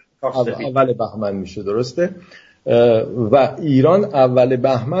اول بهمن میشه، درسته؟ و ایران اول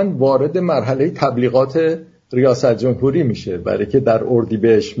بهمن وارد مرحله تبلیغات ریاست جمهوری میشه برای که در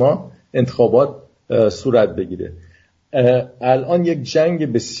اردیبهشت ماه انتخابات صورت بگیره. الان یک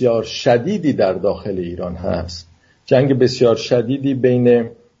جنگ بسیار شدیدی در داخل ایران هست، جنگ بسیار شدیدی بین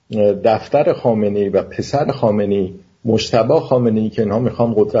دفتر خامنه‌ای و پسر خامنه‌ای، مصطفوی خامنه‌ای، که اینها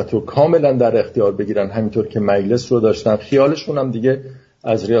میخوان قدرت رو کاملا در اختیار بگیرن، همینطور که مجلس رو داشتن. خیالشون هم دیگه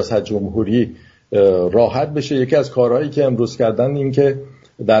از ریاست جمهوری راحت بشه. یکی از کارهایی که امروز کردن این که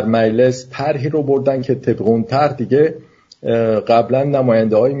در مجلس طرحی رو بردن که طبق اون طرح دیگه قبلا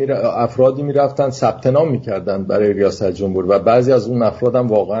نماینده‌های افرادی میرفتن ثبت نام میکردن برای ریاست جمهور و بعضی از اون افراد هم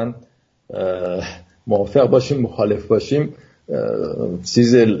واقعا موافق باشیم مخالف باشیم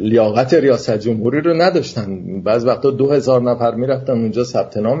چیز لیاقت ریاست جمهوری رو نداشتن. بعض وقتا 2000 نفر میرفتن اونجا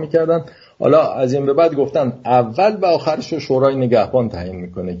ثبت نام میکردن. حالا از این به بعد گفتن اول و آخرش شورای نگهبان تعیین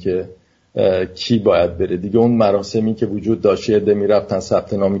میکنه که کی باید بره دیگه. اون مراسمی که وجود داشت عده میرفتن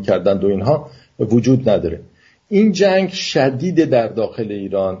ثبت نام میکردن و اینها وجود نداره. این جنگ شدید در داخل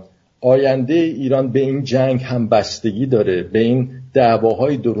ایران، آینده ایران به این جنگ هم بستگی داره، به این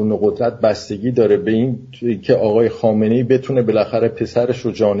دعواهای درون قدرت بستگی داره، به این که آقای خامنه‌ای بتونه بالاخره پسرش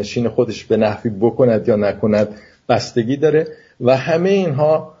رو جانشین خودش به نحوی بکند یا نکند بستگی داره و همه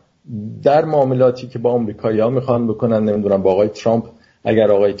اینها در معاملاتی که با آمریکایی‌ها میخوان بکنن. نمیدونم با آقای ترامپ،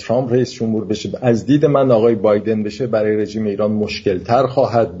 اگر آقای ترامپ رئیس جمهور بشه، از دید من آقای بایدن بشه برای رژیم ایران مشکل‌تر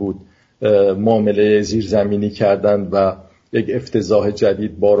خواهد بود معامله زیرزمینی کردن و یک افتضاح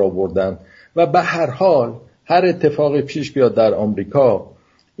جدید بار آوردن. و به هر حال هر اتفاقی پیش بیاد در آمریکا،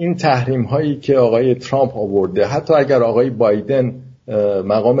 این تحریم هایی که آقای ترامپ آورده، حتی اگر آقای بایدن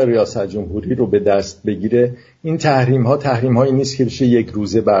مقام ریاست جمهوری رو به دست بگیره، این تحریم هایی نیست که بشه یک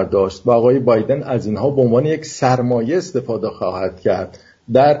روزه برداشت و آقای بایدن از اینها به عنوان یک سرمایه استفاده خواهد کرد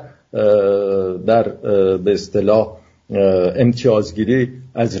در به اصطلاح امتیازگیری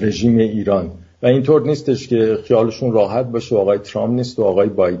از رژیم ایران. و اینطور نیستش که خیالشون راحت باشه، آقای ترامپ نیست و آقای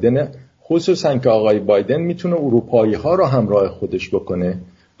بایدنه، خصوصا که آقای بایدن میتونه اروپایی ها رو همراه خودش بکنه،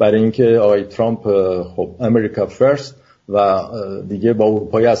 برای اینکه آقای ترامپ خب امریکا فرست و دیگه با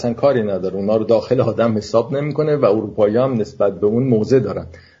اروپایی اصلا کاری نداره، اونا رو داخل آدم حساب نمیکنه و اروپایی هم نسبت به اون موضع دارن.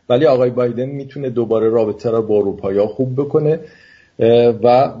 ولی آقای بایدن میتونه دوباره رابطه رو با اروپایی ها خوب بکنه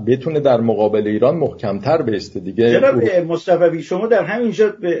و بتونه در مقابل ایران محکمتر بیسته دیگه. جناب مصطفوی، شما در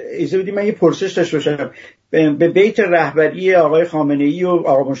همینجا اجازه بدید من یه پرسش داشته باشم. به بیت رهبری آقای خامنه ای و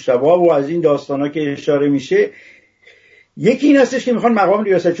آقا مصطفوی و از این داستانا که اشاره میشه، یکی این هستش که میخوان مقام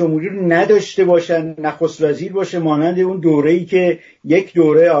ریاست جمهوری رو نداشته باشن، نخست وزیر باشه، مانند اون دوره‌ای که یک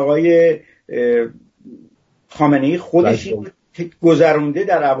دوره آقای خامنه ای خودش گذرونده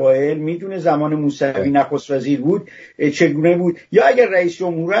در اوایل، میدونه زمان موسوی نخست وزیر بود چگونه بود. یا اگر رئیس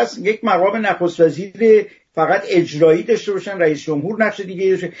جمهور است یک مقام نخست وزیر فقط اجرایی داشته باشن، رئیس جمهور نقش دیگه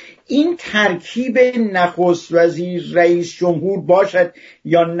داشته. این ترکیب نخست وزیر رئیس جمهور باشد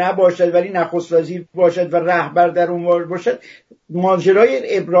یا نباشد ولی نخست وزیر باشد و رهبر در اون باشد،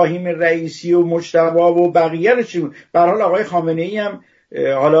 ماجرای ابراهیم رئیسی و مجتبی و بقیه رو چی بود؟ به هر حال آقای خامنه ای هم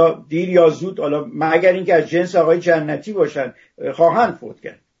حالا دیر یا زود، حالا مگر اینکه از جنس آقای جنتی باشن، خواهند فوت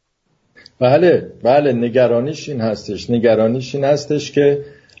کرد. بله نگرانیش این هستش که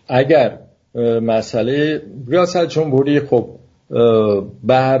اگر مسئله ریاست جمهوری خب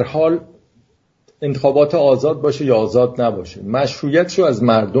به هر حال انتخابات آزاد باشه یا آزاد نباشه، مشروعیتش رو از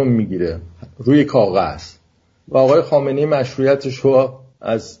مردم میگیره روی کاغذ و آقای خامنه‌ای مشروعیتش رو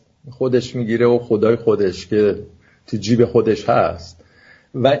از خودش میگیره و خدای خودش که تو جیب خودش هست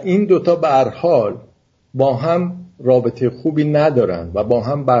و این دوتا به هر حال با هم رابطه خوبی ندارن و با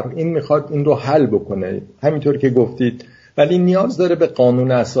هم این میخواد این رو حل بکنه همینطور که گفتید، ولی نیاز داره به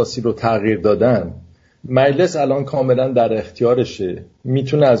قانون اساسی رو تغییر دادن. مجلس الان کاملا در اختیارشه،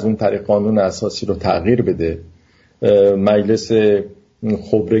 میتونه از اون طریق قانون اساسی رو تغییر بده. مجلس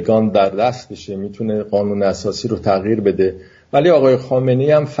خبرگان در دستشه، میتونه قانون اساسی رو تغییر بده، ولی آقای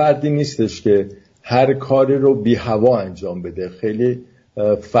خامنه‌ای هم فردی نیستش که هر کاری رو بی هوا انجام بده. خیلی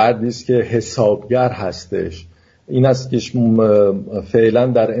فردی است که حسابگر هستش. این است که فعلا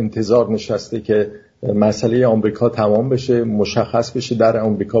در انتظار نشسته که مسئله آمریکا تمام بشه، مشخص بشه در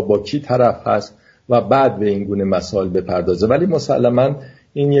آمریکا با کی طرف هست و بعد به این گونه مسائل بپردازه. ولی مسلماً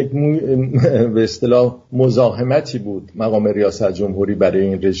این یک به اصطلاح مزاحمتی بود مقام ریاست جمهوری برای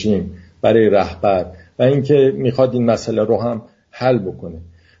این رژیم، برای رهبر، و اینکه میخواد این مسئله رو هم حل بکنه.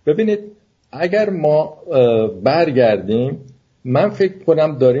 ببینید اگر ما برگردیم، من فکر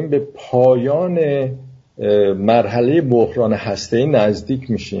کنم داریم به پایان مرحله بحران هسته‌ای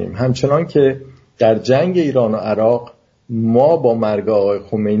نزدیک میشیم. همچنان که در جنگ ایران و عراق ما با مرگ آقای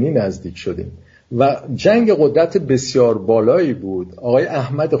خمینی نزدیک شدیم و جنگ قدرت بسیار بالایی بود. آقای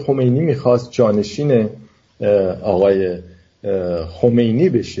احمد خمینی میخواست جانشین آقای خمینی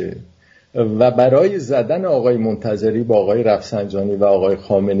بشه و برای زدن آقای منتظری با آقای رفسنجانی و آقای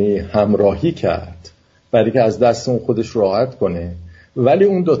خامنه‌ای همراهی کرد برای که از دست اون خودش راحت کنه، ولی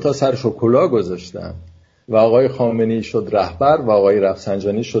اون دوتا سرشو کلاه گذاشتن و آقای خامنه‌ای شد رهبر و آقای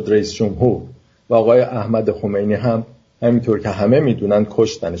رفسنجانی شد رئیس جمهور و آقای احمد خمینی هم همینطور که همه میدونن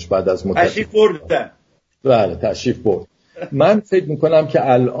کشتنش بعد از مدت. تشریف بردن. بله تشریف برد. من فکر میکنم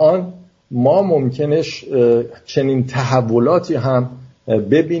که الان ما ممکنش چنین تحولاتی هم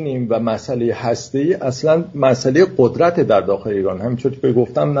ببینیم و مسئله هسته‌ای اصلا مسئله قدرت در داخل ایران، همینطور که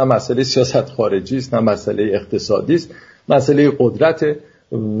گفتم نه مسئله سیاست خارجی است نه مسئله اقتصادی است، مسئله قدرت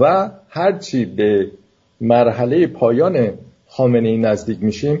و هرچی به مرحله پایان خامنه‌ای نزدیک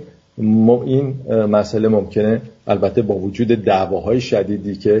میشیم این مسئله ممکنه، البته با وجود دعواهای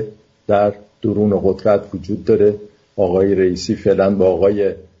شدیدی که در درون قدرت وجود داره. آقای رئیسی فعلا با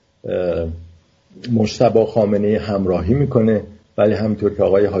آقای مصطفوی خامنه‌ای همراهی میکنه، ولی همینطور که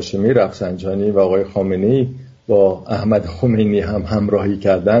آقای هاشمی رفسنجانی و آقای خامنه‌ای با احمد خمینی هم همراهی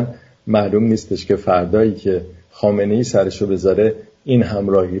کردن، معلوم نیستش که فردایی که خامنه‌ای سرشو بذاره این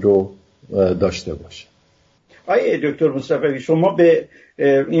همراهی رو داشته باشه. آقای دکتر مصطفوی، شما به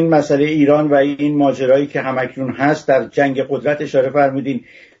این مسئله ایران و این ماجرایی که همکنون هست در جنگ قدرت اشاره فرمودین.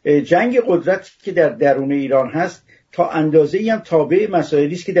 جنگ قدرت که در درون ایران هست تا اندازه‌ای هم تابع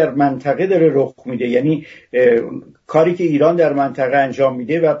مسائلی است که در منطقه داره رخ میده، یعنی کاری که ایران در منطقه انجام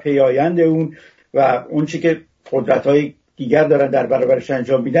میده و پیایند اون و اون چی که قدرت‌های دیگر دارن در برابرش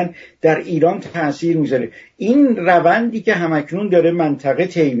انجام میدن در ایران تأثیر میذاره. این روندی که همکنون داره منطقه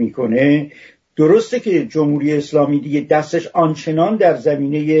طی میکنه، درسته که جمهوری اسلامی دیگه دستش آنچنان در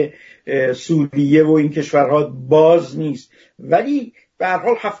زمینه سوریه و این کشورها باز نیست، ولی به هر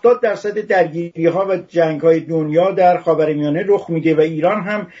حال 70% درگیری‌ها و جنگ‌های دنیا در خاورمیانه رخ میده و ایران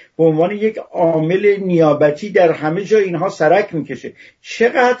هم به عنوان یک عامل نیابتی در همه جا اینها سرک میکشه.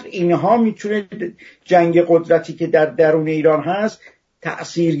 چقدر اینها میتونه جنگ قدرتی که در درون ایران هست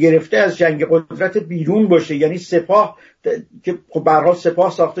تأثیر گرفته از جنگ قدرت بیرون باشه؟ یعنی سپاه که خب به هر حال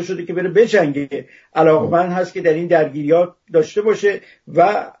سپاه ساخته شده که بره بجنگه، علاقمند هست که در این درگیری‌ها داشته باشه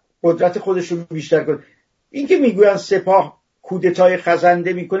و قدرت خودش رو بیشتر کنه. این که میگوین سپاه کودتای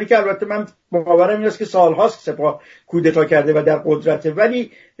خزنده میکنه که البته من باورم این است که سالهاست سپاه کودتا کرده و در قدرته،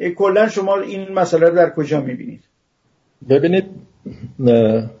 ولی کلا شما این مسئله رو در کجا میبینید؟ ببینید،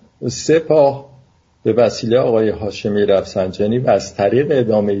 سپاه به وسیله آقای هاشمی رفسنجانی و از طریق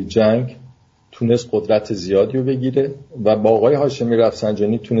ادامه جنگ تونست قدرت زیادی رو بگیره و با آقای هاشمی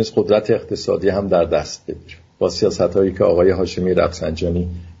رفسنجانی تونست قدرت اقتصادی هم در دست بگیره با سیاست‌هایی که آقای هاشمی رفسنجانی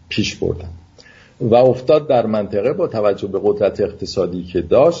پیش بردن و افتاد در منطقه با توجه به قدرت اقتصادی که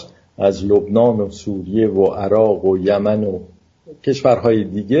داشت از لبنان و سوریه و عراق و یمن و کشورهای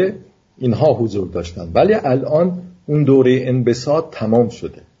دیگه اینها حضور داشتن. ولی الان اون دوره انبساط تمام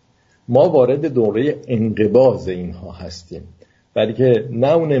شده، ما وارد دوره انقباض اینها هستیم، بلکه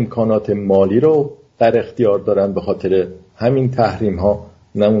نه اون امکانات مالی رو در اختیار دارن به خاطر همین تحریمها،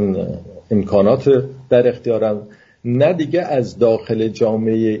 نه اون امکانات در اختیارن، نه دیگه از داخل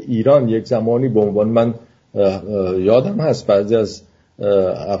جامعه ایران. یک زمانی به عنوان من یادم هست بعضی از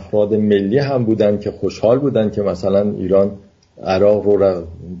افراد ملی هم بودن که خوشحال بودن که مثلا ایران عراق رو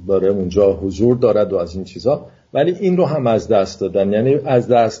داره اونجا حضور دارد و از این چیزا، ولی این رو هم از دست دادن. یعنی از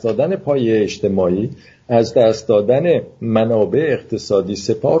دست دادن پایه اجتماعی، از دست دادن منابع اقتصادی،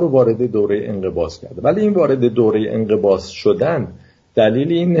 سپاه رو وارد دوره انقباض کرده. ولی این وارد دوره انقباض شدن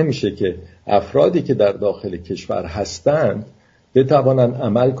دلیل این نمیشه که افرادی که در داخل کشور هستند بتوانند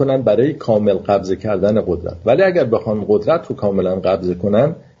عمل کنند برای کامل قبضه کردن قدرت. ولی اگر بخوان قدرت رو کاملا قبضه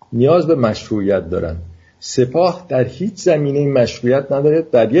کنن نیاز به مشروعیت دارن. سپاه در هیچ زمینه مشروعیت نداره،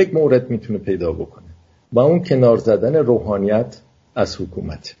 در یک مورد میتونه پیدا بکنه و اون کنار زدن روحانیت از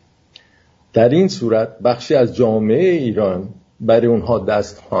حکومت. در این صورت بخشی از جامعه ایران برای اونها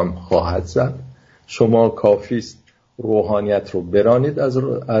دست هم خواهد زد. شما کافیست روحانیت رو برانید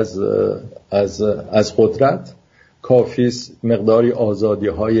از قدرت، کافیست مقداری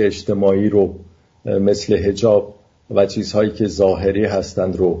آزادی‌های اجتماعی رو مثل حجاب و چیزهایی که ظاهری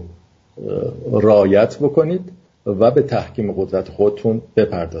هستند رو رعایت بکنید و به تحکیم قدرت خودتون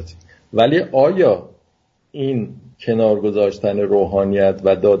بپردازید. ولی آیا این کنار گذاشتن روحانیت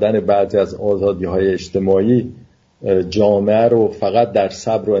و دادن بعضی از آزادی‌های اجتماعی جامعه رو فقط در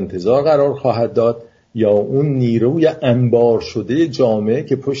صبر و انتظار قرار خواهد داد، یا اون نیروی انبار شده جامعه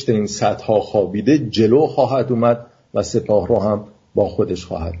که پشت این سدها خوابیده جلو خواهد اومد و سپاه رو هم با خودش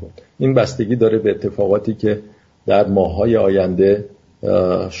خواهد بود؟ این بستگی داره به اتفاقاتی که در ماه‌های آینده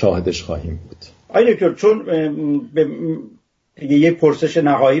شاهدش خواهیم بود. آقای دکتر، چون یه پرسش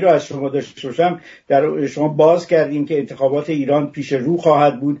نهایی رو از شما داشته باشم، در شما باز کردیم که انتخابات ایران پیش رو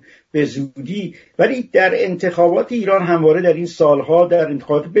خواهد بود به زودی، ولی در انتخابات ایران همواره در این سالها، در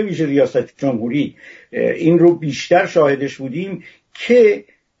انتخابات به ویژه ریاست جمهوری، این رو بیشتر شاهدش بودیم که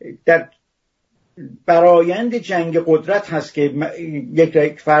در برآیند جنگ قدرت هست که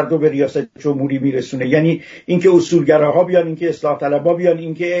یک فرد رو به ریاست جمهوری میرسونه. یعنی اینکه اصولگراها بیان، اینکه اصلاح طلبها بیان،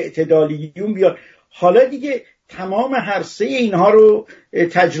 اینکه اعتدالیون بیان. حالا دیگه تمام هر سه اینها رو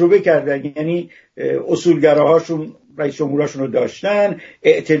تجربه کردن، یعنی اصولگراهاشون رئیس جمهوراشون رو داشتن،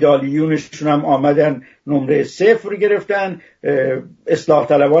 اعتدالیونشون هم آمدن نمره 0 گرفتن، اصلاح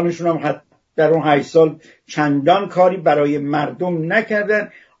طلبانشون هم در اون 8 سال چندان کاری برای مردم نکردن.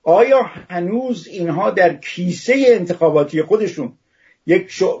 آیا هنوز اینها در کیسه انتخاباتی خودشون یک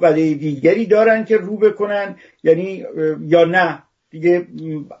شعبده دیگری دارن که رو بکنن، یعنی یا نه دیگه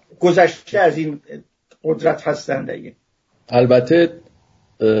گذشته از این قدرت هستن دیگه؟ البته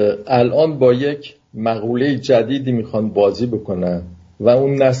الان با یک مقوله جدیدی میخوان بازی بکنن و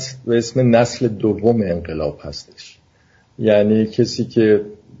اون نسل به اسم نسل دوم انقلاب هستش. یعنی کسی که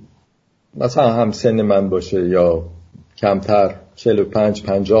مثلا همسن من باشه یا کمتر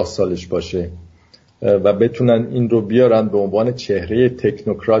 45-50 سالش باشه و بتونن این رو بیارن به عنوان چهره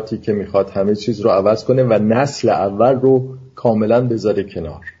تکنوکراتی که میخواد همه چیز رو عوض کنه و نسل اول رو کاملا بذاره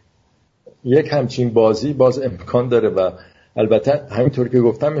کنار. یک همچین بازی باز امکان داره و البته همینطور که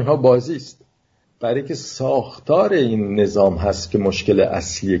گفتم اینها بازی است، برای که ساختار این نظام هست که مشکل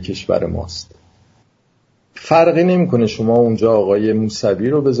اصلی کشور ماست. فرقی نمیکنه شما اونجا آقای موسوی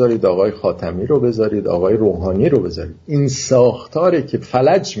رو بذارید، آقای خاتمی رو بذارید، آقای روحانی رو بذارید، این ساختاره که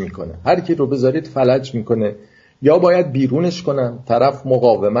فلج میکنه. هر کی رو بذارید فلج میکنه. یا باید بیرونش کنن، طرف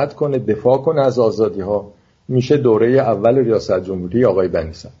مقاومت کنه، دفاع کنه از آزادی ها، میشه دوره اول ریاست جمهوری آقای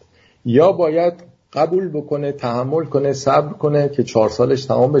بنی صدر، یا باید قبول بکنه، تحمل کنه، صبر کنه که 4 سالش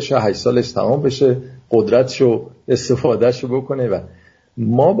تمام بشه، 8 سالش تمام بشه، قدرتشو استفادهشو بکنه. و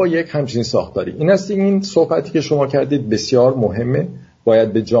ما با یک همچین ساختاری، این است این صحبتی که شما کردید بسیار مهمه.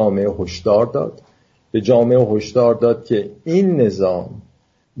 باید به جامعه هشدار داد، به جامعه هشدار داد که این نظام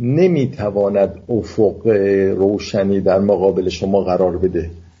نمیتواند افق روشنی در مقابل شما قرار بده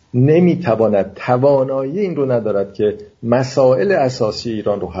نمیتواند، توانایی این رو ندارد که مسائل اساسی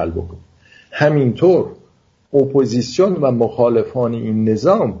ایران رو حل بکنه. همینطور اپوزیسیون و مخالفان این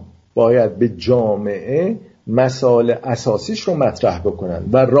نظام باید به جامعه مسائل اساسیش رو مطرح بکنن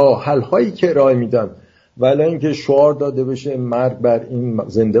و راه حل هایی که ارائه میدن، ولی اینکه شعار داده بشه مرگ بر این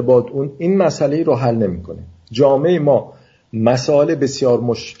زنده باد اون، این مسئله رو حل نمیکنه. جامعه ما مسائل بسیار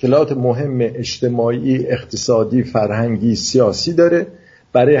مشکلات مهم اجتماعی، اقتصادی، فرهنگی، سیاسی داره.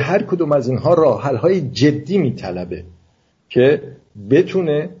 برای هر کدوم از اینها راه حل های جدی میطلبه که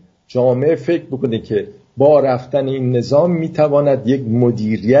بتونه جامعه فکر بکنه که با رفتن این نظام میتواند یک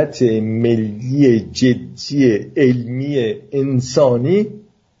مدیریت ملی جدی علمی انسانی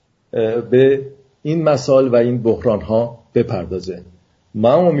به این مسائل و این بحران ها بپردازه.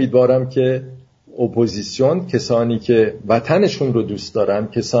 من امیدوارم که اپوزیسیون، کسانی که وطنشون رو دوست دارن،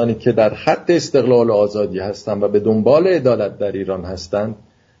 کسانی که در خط استقلال و آزادی هستن و به دنبال عدالت در ایران هستن،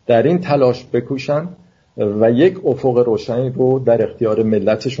 در این تلاش بکوشن و یک افق روشنی رو در اختیار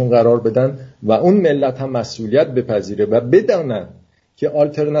ملتشون قرار بدن و اون ملت هم مسئولیت بپذیره و بدانن که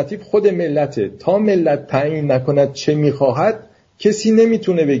آلترناتیو خود ملته. تا ملت تعیین نکند چه میخواهد، کسی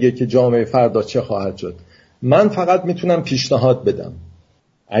نمیتونه بگه که جامعه فردا چه خواهد شد. من فقط میتونم پیشنهاد بدم.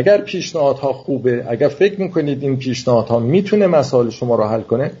 اگر پیشنهادها خوبه، اگر فکر میکنید این پیشنهادها میتونه مسائل شما رو حل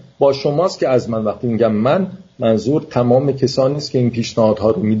کنه، با شماست که از من، وقتی میگم من، منظور تمام کسانی است که این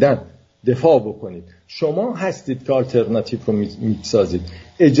پیشنهادها رو میدن، دفاع بکنید. شما هستید که آلترناتیو رو میسازید.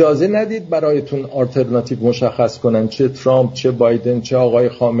 اجازه ندید برایتون آلترناتیو مشخص کنن، چه ترامپ، چه بایدن، چه آقای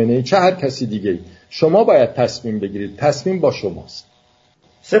خامنه، چه هر کسی دیگه. شما باید تصمیم بگیرید. تصمیم با شماست.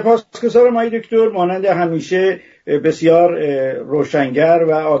 سپاسگزارم آقای دکتر، مانند همیشه بسیار روشنگر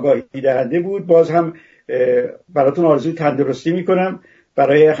و آگاهی دهنده بود. باز هم براتون آرزوی تندرستی میکنم،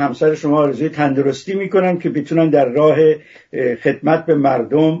 برای همسر شما آرزوی تندرستی میکنم که بتونن در راه خدمت به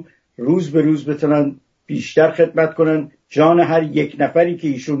مردم روز به روز بتونن بیشتر خدمت کنن. جان هر یک نفری که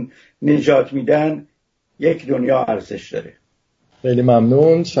ایشون نجات میدن یک دنیا ارزش داره. خیلی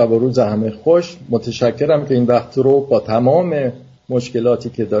ممنون. شب و روز همه خوش. متشکرم که این وقت رو با تمام مشکلاتی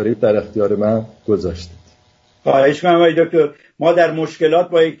که دارید در اختیار من گذاشتید. خواهش می‌کنم آقای دکتر. ما در مشکلات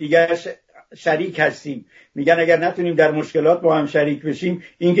با یکدیگر شریک هستیم. میگن اگر نتونیم در مشکلات با هم شریک بشیم،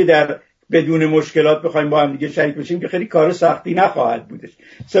 اینکه در بدون مشکلات بخوایم با هم دیگه شریک بشیم که خیلی کار سختی نخواهد بودش.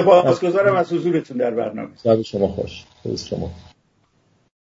 سپاسگزارم از حضورتون در برنامه. شب شما خوش. روز شما